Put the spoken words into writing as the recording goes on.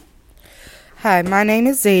Hi, my name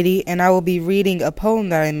is Zadie, and I will be reading a poem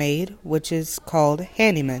that I made, which is called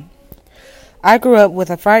Handyman. I grew up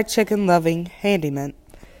with a fried chicken loving handyman.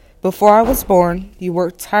 Before I was born, you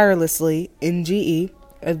worked tirelessly in GE,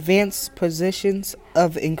 advanced positions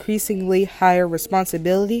of increasingly higher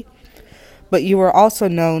responsibility, but you were also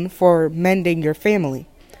known for mending your family,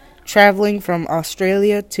 traveling from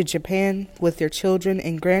Australia to Japan with your children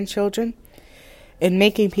and grandchildren, and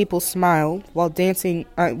making people smile while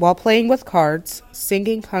playing with cards,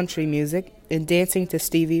 singing country music, and dancing to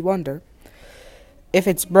Stevie Wonder. If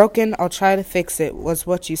it's broken, I'll try to fix it, was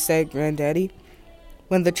what you said, Granddaddy.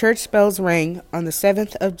 When the church bells rang on the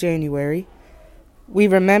 7th of January, we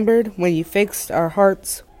remembered when you fixed our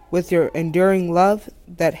hearts with your enduring love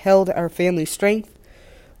that held our family strength,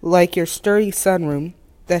 like your sturdy sunroom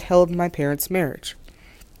that held my parents' marriage.